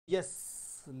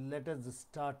Yes, let us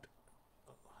start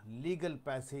legal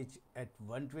passage at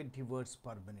 120 words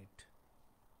per minute.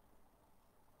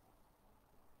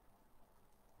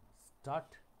 Start.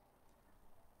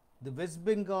 The West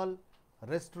Bengal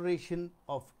Restoration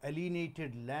of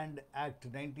Alienated Land Act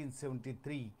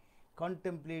 1973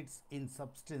 contemplates in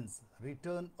substance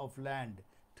return of land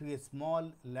to a small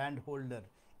landholder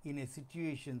in a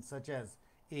situation such as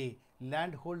a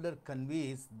landholder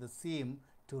conveys the same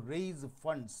to raise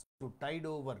funds to tide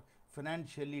over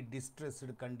financially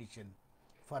distressed condition.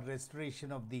 For restoration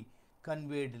of the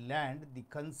conveyed land, the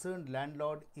concerned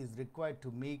landlord is required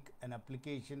to make an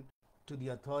application to the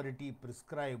authority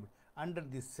prescribed under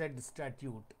the said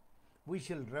statute. We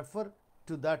shall refer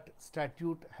to that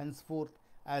statute henceforth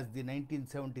as the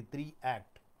 1973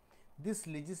 Act. This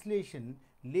legislation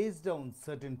lays down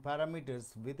certain parameters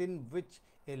within which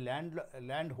a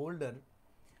landholder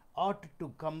ought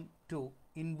to come to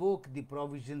invoke the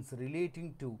provisions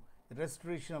relating to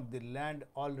restoration of the land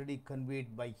already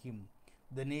conveyed by him.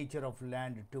 The nature of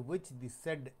land to which the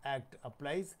said act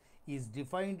applies is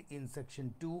defined in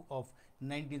section 2 of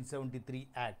 1973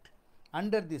 Act.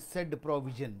 Under the said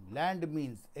provision, land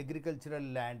means agricultural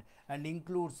land and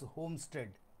includes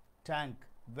homestead, tank,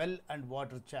 well and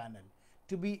water channel.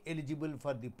 To be eligible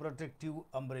for the protective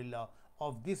umbrella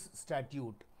of this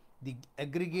statute, the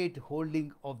aggregate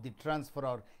holding of the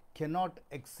transferor cannot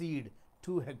exceed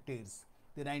 2 hectares.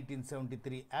 The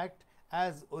 1973 Act,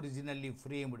 as originally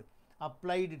framed,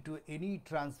 applied to any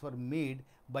transfer made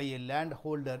by a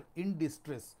landholder in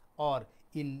distress or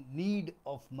in need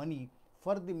of money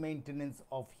for the maintenance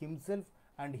of himself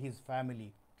and his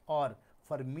family or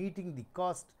for meeting the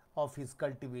cost of his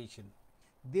cultivation.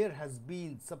 There has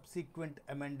been subsequent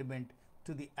amendment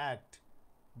to the Act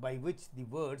by which the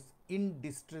words in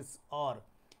distress or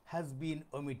has been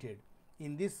omitted.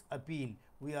 In this appeal,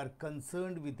 we are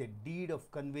concerned with a deed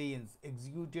of conveyance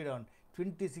executed on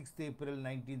 26 April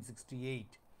 1968.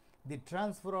 The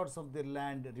transferors of the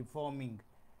land reforming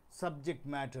subject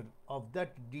matter of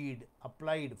that deed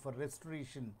applied for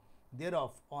restoration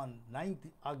thereof on 9th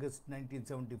August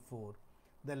 1974.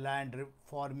 The land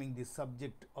forming the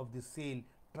subject of the sale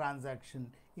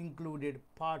transaction included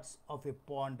parts of a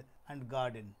pond and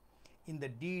garden. In the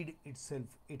deed itself,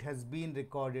 it has been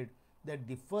recorded that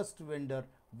the first vendor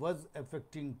was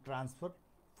effecting transfer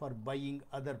for buying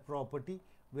other property,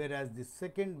 whereas the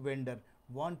second vendor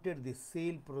wanted the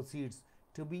sale proceeds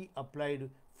to be applied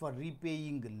for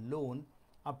repaying loan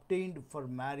obtained for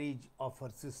marriage of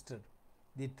her sister.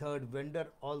 The third vendor,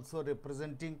 also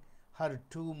representing her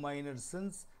 2 minor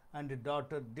sons and a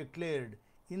daughter, declared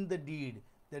in the deed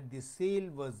that the sale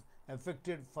was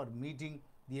effected for meeting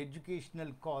the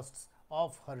educational costs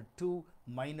of her 2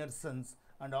 minor sons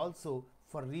and also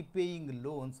for repaying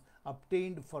loans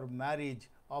obtained for marriage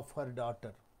of her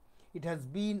daughter. It has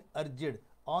been urged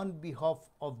on behalf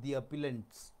of the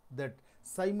appellants that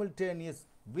simultaneous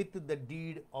with the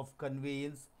deed of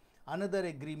conveyance, another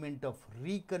agreement of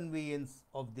reconveyance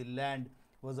of the land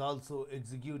was also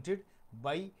executed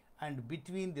by and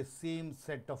between the same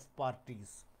set of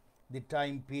parties. The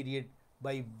time period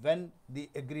by when the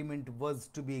agreement was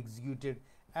to be executed,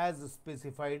 as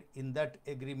specified in that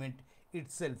agreement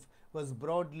itself, was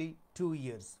broadly 2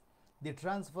 years. The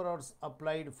transferors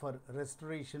applied for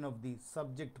restoration of the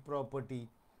subject property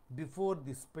before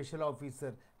the special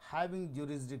officer having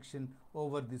jurisdiction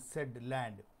over the said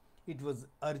land. It was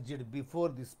urged before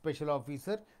the special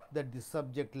officer that the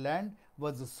subject land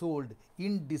was sold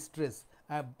in distress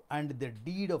and the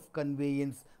deed of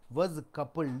conveyance was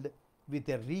coupled with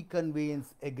a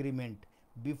reconveyance agreement.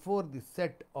 Before the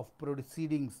set of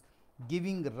proceedings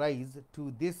giving rise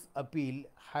to this appeal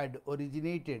had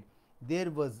originated, there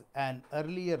was an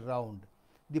earlier round.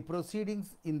 The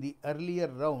proceedings in the earlier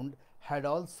round had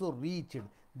also reached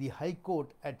the High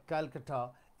Court at Calcutta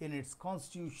in its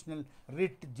constitutional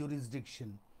writ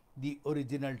jurisdiction. The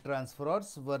original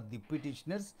transferors were the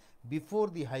petitioners before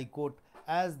the High Court,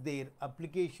 as their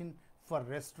application for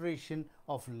restoration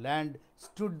of land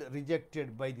stood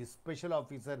rejected by the special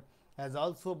officer as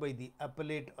also by the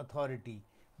appellate authority.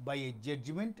 By a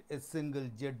judgment, a single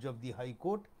judge of the High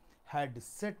Court had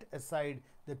set aside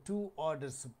the 2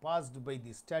 orders passed by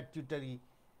the statutory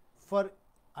for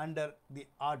under the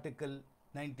Article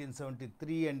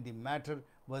 1973, and the matter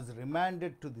was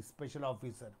remanded to the special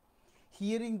officer.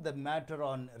 Hearing the matter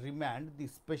on remand, the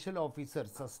special officer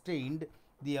sustained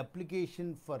the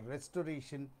application for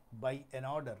restoration by an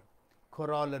order.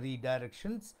 Corollary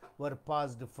directions were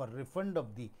passed for refund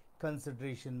of the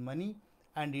consideration money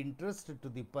and interest to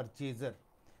the purchaser.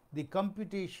 The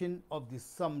computation of the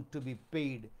sum to be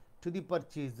paid to the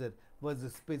purchaser was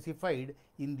specified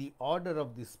in the order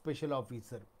of the special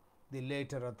officer. The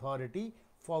later authority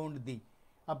found the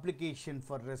application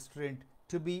for restraint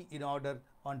to be in order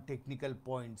on technical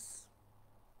points.